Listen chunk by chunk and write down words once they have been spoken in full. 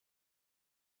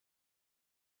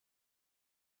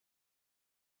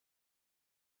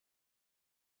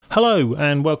Hello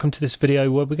and welcome to this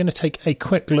video where we're going to take a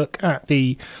quick look at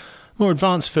the more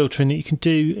advanced filtering that you can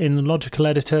do in the Logical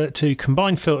editor to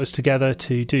combine filters together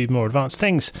to do more advanced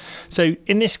things. So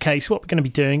in this case what we're going to be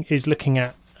doing is looking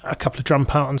at a couple of drum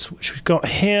patterns which we've got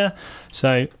here.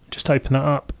 So just open that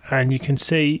up and you can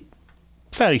see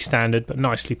fairly standard but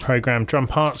nicely programmed drum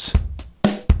parts.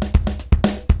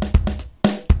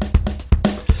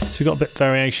 So we've got a bit of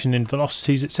variation in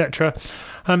velocities, etc.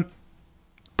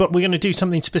 But we're going to do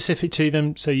something specific to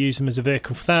them, so use them as a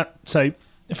vehicle for that. So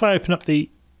if I open up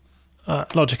the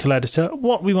Logical editor,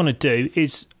 what we want to do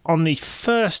is on the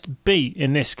first beat,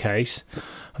 in this case,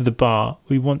 of the bar,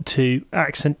 we want to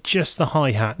accent just the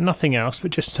hi-hat, nothing else,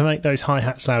 but just to make those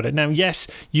hi-hats louder. Now, yes,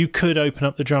 you could open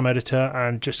up the drum editor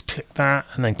and just click that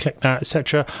and then click that,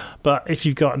 etc. But if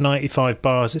you've got 95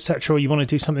 bars, etc., or you want to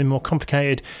do something more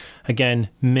complicated, again,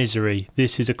 misery.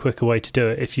 This is a quicker way to do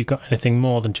it if you've got anything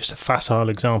more than just a facile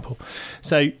example.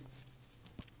 So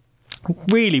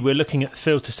really, we're looking at the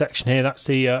filter section here. That's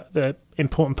the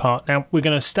important part. Now, we're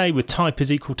going to stay with type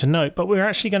is equal to note, but we're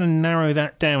actually going to narrow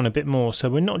that down a bit more. So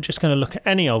we're not just going to look at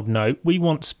any old note. We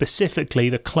want specifically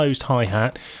the closed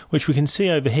hi-hat, which we can see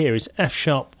over here is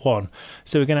F#1.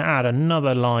 So we're going to add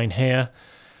another line here.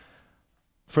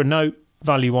 For a note,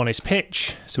 value 1 is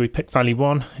pitch. So we pick value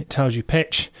 1, it tells you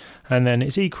pitch, and then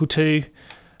it's equal to,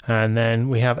 and then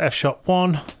we have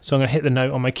F#1. So I'm going to hit the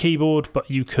note on my keyboard,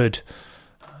 but you could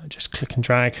just click and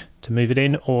drag to move it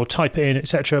in or type it in,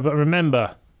 etc. But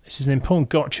remember, this is an important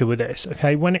gotcha with this,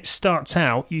 okay? When it starts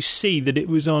out, you see that it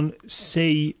was on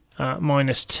C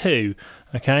minus 2,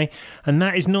 okay? And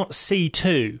that is not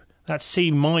C2, that's C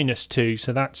minus 2,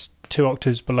 so that's 2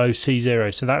 octaves below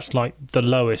C0, so that's like the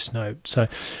lowest note. So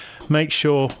make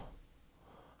sure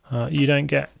you don't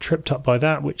get tripped up by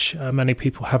that, which many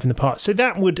people have in the past. So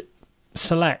that would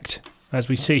select, as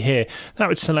we see here, that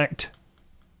would select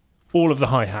all of the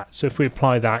hi-hat. So if we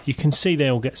apply that, you can see they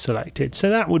all get selected. So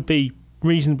that would be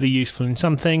reasonably useful in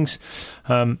some things,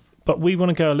 but we want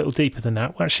to go a little deeper than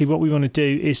that. Actually, what we want to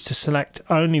do is to select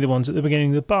only the ones at the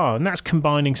beginning of the bar, and that's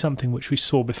combining something which we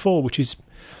saw before, which is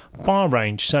bar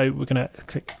range. So we're going to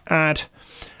click add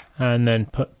and then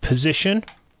put position,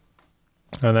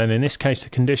 and then in this case the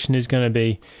condition is going to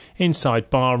be inside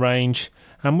bar range,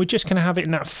 and we're just going to have it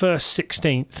in that first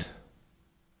 16th.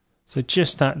 So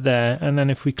just that there, and then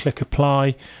if we click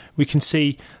apply, we can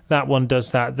see that one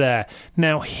does that there.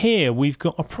 Now here we've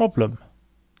got a problem.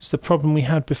 It's the problem we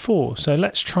had before. So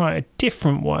let's try a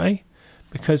different way,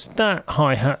 because that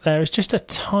hi-hat there is just a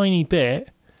tiny bit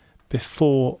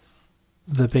before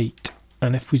the beat.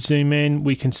 And if we zoom in,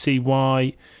 we can see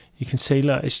why. You can see,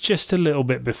 look, it's just a little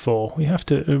bit before. We have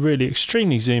to really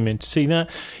extremely zoom in to see that.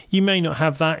 You may not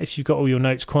have that if you've got all your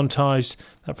notes quantized.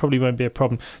 That probably won't be a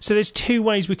problem. So there's two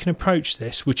ways we can approach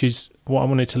this, which is what I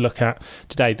wanted to look at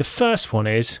today. The first one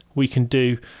is we can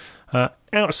do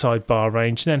outside bar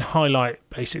range, and then highlight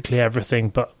basically everything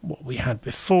but what we had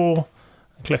before.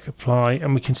 Click apply,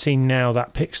 and we can see now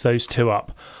that picks those two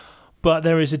up. But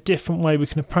there is a different way we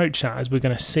can approach that, as we're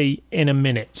going to see in a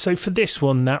minute. So for this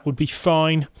one, that would be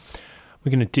fine.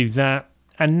 We're going to do that.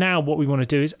 And now what we want to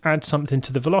do is add something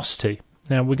to the velocity.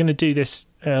 Now we're going to do this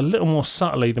a little more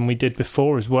subtly than we did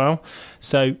before as well.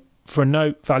 So for a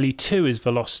note, value 2 is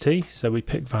velocity. So we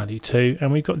pick value 2,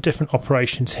 and we've got different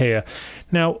operations here.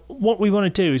 Now what we want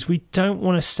to do is we don't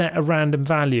want to set a random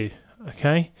value,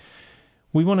 okay?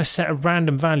 We want to set a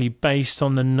random value based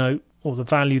on the note or the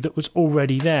value that was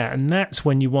already there, and that's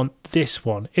when you want this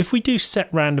one. If we do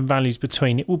set random values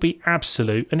between, it will be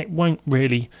absolute and it won't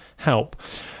really help.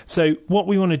 So what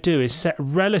we want to do is set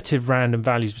relative random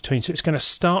values between, so it's going to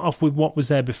start off with what was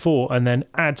there before and then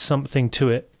add something to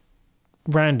it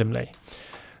randomly.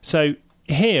 So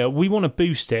here we want to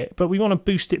boost it, but we want to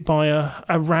boost it by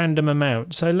a random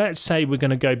amount. So let's say we're going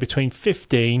to go between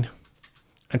 15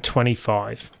 and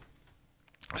 25.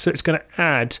 So it's going to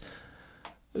add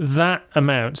that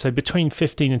amount, so between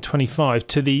 15 and 25,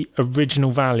 to the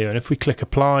original value. And if we click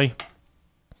apply,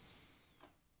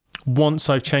 once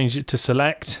I've changed it to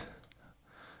select,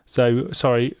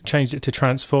 changed it to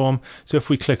transform, so if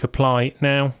we click apply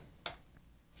now,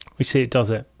 we see it does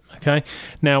it. Okay,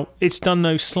 now it's done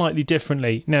those slightly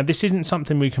differently. Now this isn't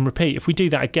something we can repeat. If we do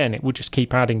that again, it will just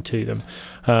keep adding to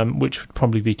them, which would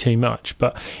probably be too much,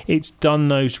 but it's done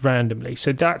those randomly.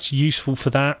 So that's useful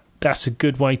for that. That's a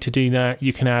good way to do that.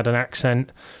 You can add an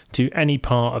accent to any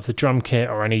part of the drum kit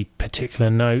or any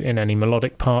particular note in any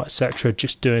melodic part, etc.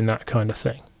 Just doing that kind of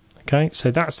thing. Okay,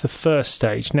 so that's the first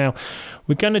stage. Now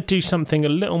we're going to do something a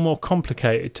little more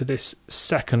complicated to this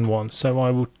second one. So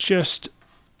I will just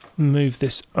move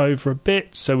this over a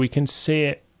bit so we can see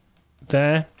it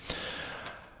there.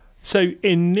 So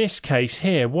in this case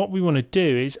here, what we want to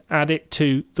do is add it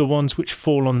to the ones which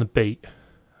fall on the beat.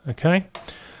 Okay,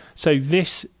 so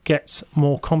this gets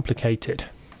more complicated.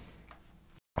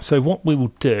 So what we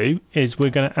will do is we're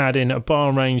going to add in a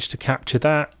bar range to capture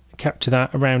that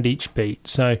around each beat.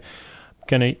 So I'm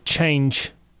going to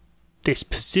change this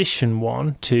position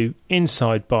one to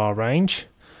inside bar range,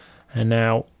 and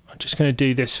now I'm just going to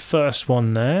do this first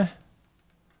one there,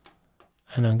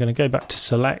 and I'm going to go back to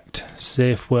select,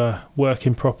 see if we're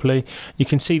working properly. You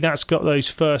can see that's got those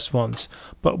first ones,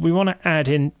 but we want to add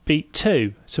in beat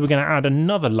 2, so we're going to add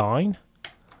another line,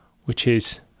 which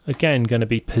is again going to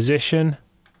be position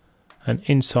and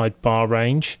inside bar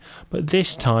range, but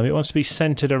this time it wants to be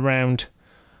centered around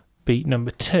beat number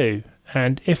 2.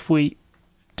 And if we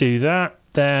do that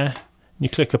there, and you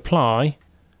click apply,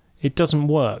 it doesn't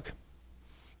work.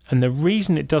 And the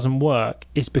reason it doesn't work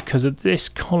is because of this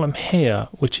column here,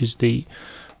 which is the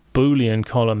Boolean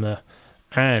column, the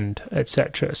and,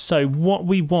 etc. So what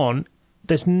we want,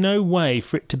 there's no way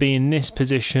for it to be in this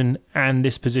position and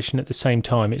this position at the same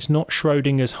time. It's not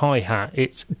Schrodinger's hi-hat.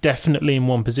 It's definitely in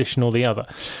one position or the other.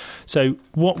 So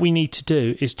what we need to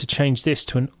do is to change this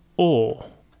to an OR.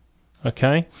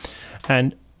 Okay?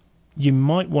 And you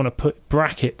might want to put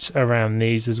brackets around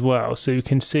these as well. So you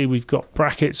can see we've got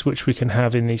brackets which we can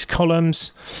have in these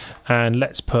columns. And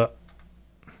let's put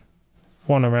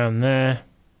one around there.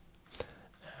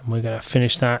 And we're going to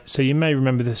finish that. So you may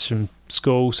remember this from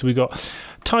school. So we've got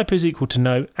type is equal to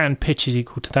note and pitch is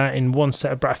equal to that in one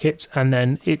set of brackets. And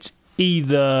then it's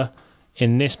either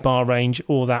in this bar range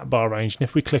or that bar range. And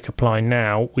if we click apply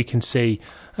now, we can see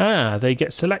they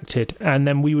get selected. And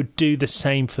then we would do the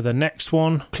same for the next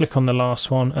one. Click on the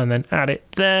last one and then add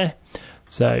it there.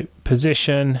 So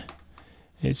position,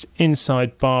 it's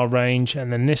inside bar range,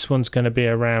 and then this one's going to be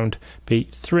around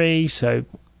beat 3. So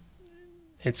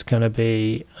it's going to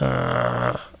be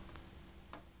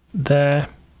there.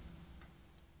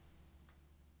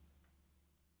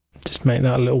 Just make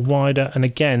that a little wider, and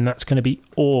again that's going to be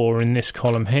OR in this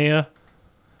column here.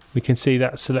 We can see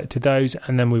that selected those,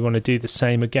 and then we want to do the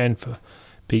same again for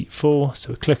beat 4.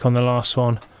 So we click on the last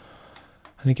one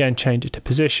and again change it to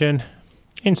position,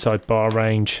 inside bar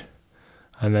range,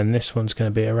 and then this one's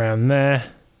going to be around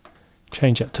there.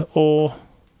 Change that to OR,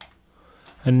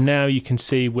 and now you can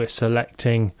see we're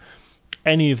selecting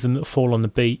any of them that fall on the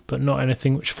beat but not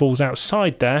anything which falls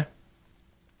outside there.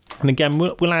 And again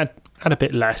we'll add a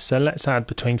bit less, so let's add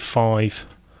between 5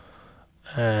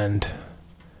 and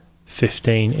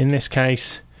 15 in this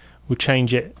case. We'll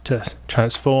change it to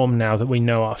transform now that we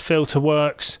know our filter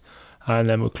works, and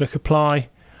then we'll click apply,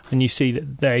 and you see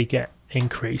that they get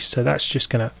increased. So that's just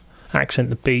going to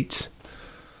accent the beats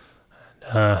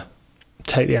and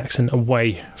take the accent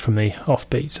away from the off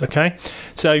beats. Okay,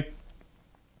 so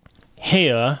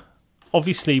here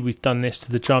obviously we've done this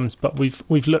to the drums, but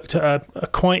we've looked at a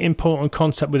quite important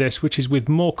concept with this, which is with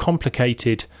more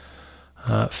complicated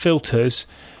filters,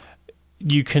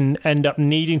 you can end up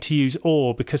needing to use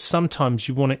OR, because sometimes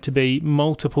you want it to be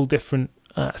multiple different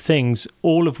things,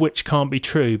 all of which can't be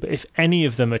true. But if any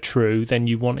of them are true, then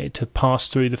you want it to pass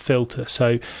through the filter.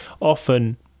 So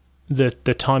often the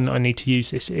time that I need to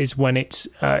use this is when it's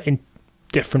in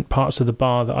different parts of the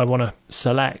bar that I want to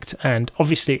select, and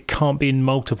obviously it can't be in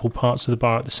multiple parts of the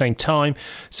bar at the same time,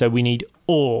 so we need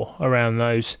OR around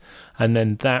those, and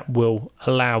then that will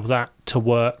allow that to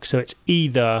work. So it's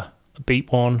either beat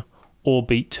 1 or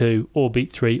beat 2 or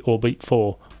beat 3 or beat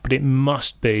 4, but it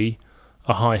must be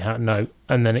a hi-hat note,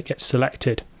 and then it gets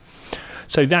selected.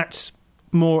 So that's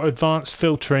more advanced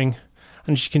filtering.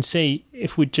 And as you can see,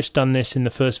 if we'd just done this in the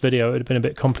first video, it would have been a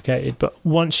bit complicated. But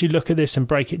once you look at this and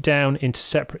break it down into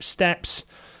separate steps,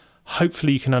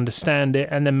 hopefully you can understand it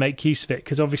and then make use of it.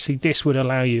 Because obviously this would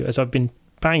allow you, as I've been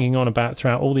banging on about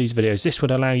throughout all these videos, this would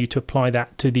allow you to apply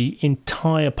that to the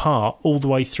entire part all the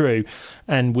way through,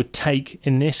 and would take,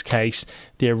 in this case,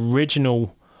 the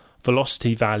original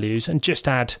velocity values and just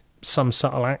add some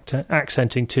subtle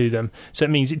accenting to them. So it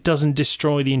means it doesn't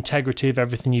destroy the integrity of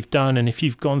everything you've done, and if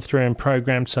you've gone through and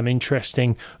programmed some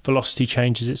interesting velocity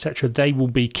changes, etc., they will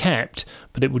be kept,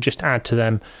 but it will just add to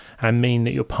them and mean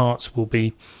that your parts will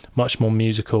be much more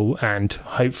musical, and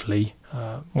hopefully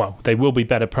they will be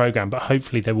better programmed, but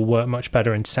hopefully they will work much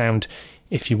better in sound.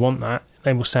 If you want that,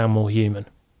 they will sound more human.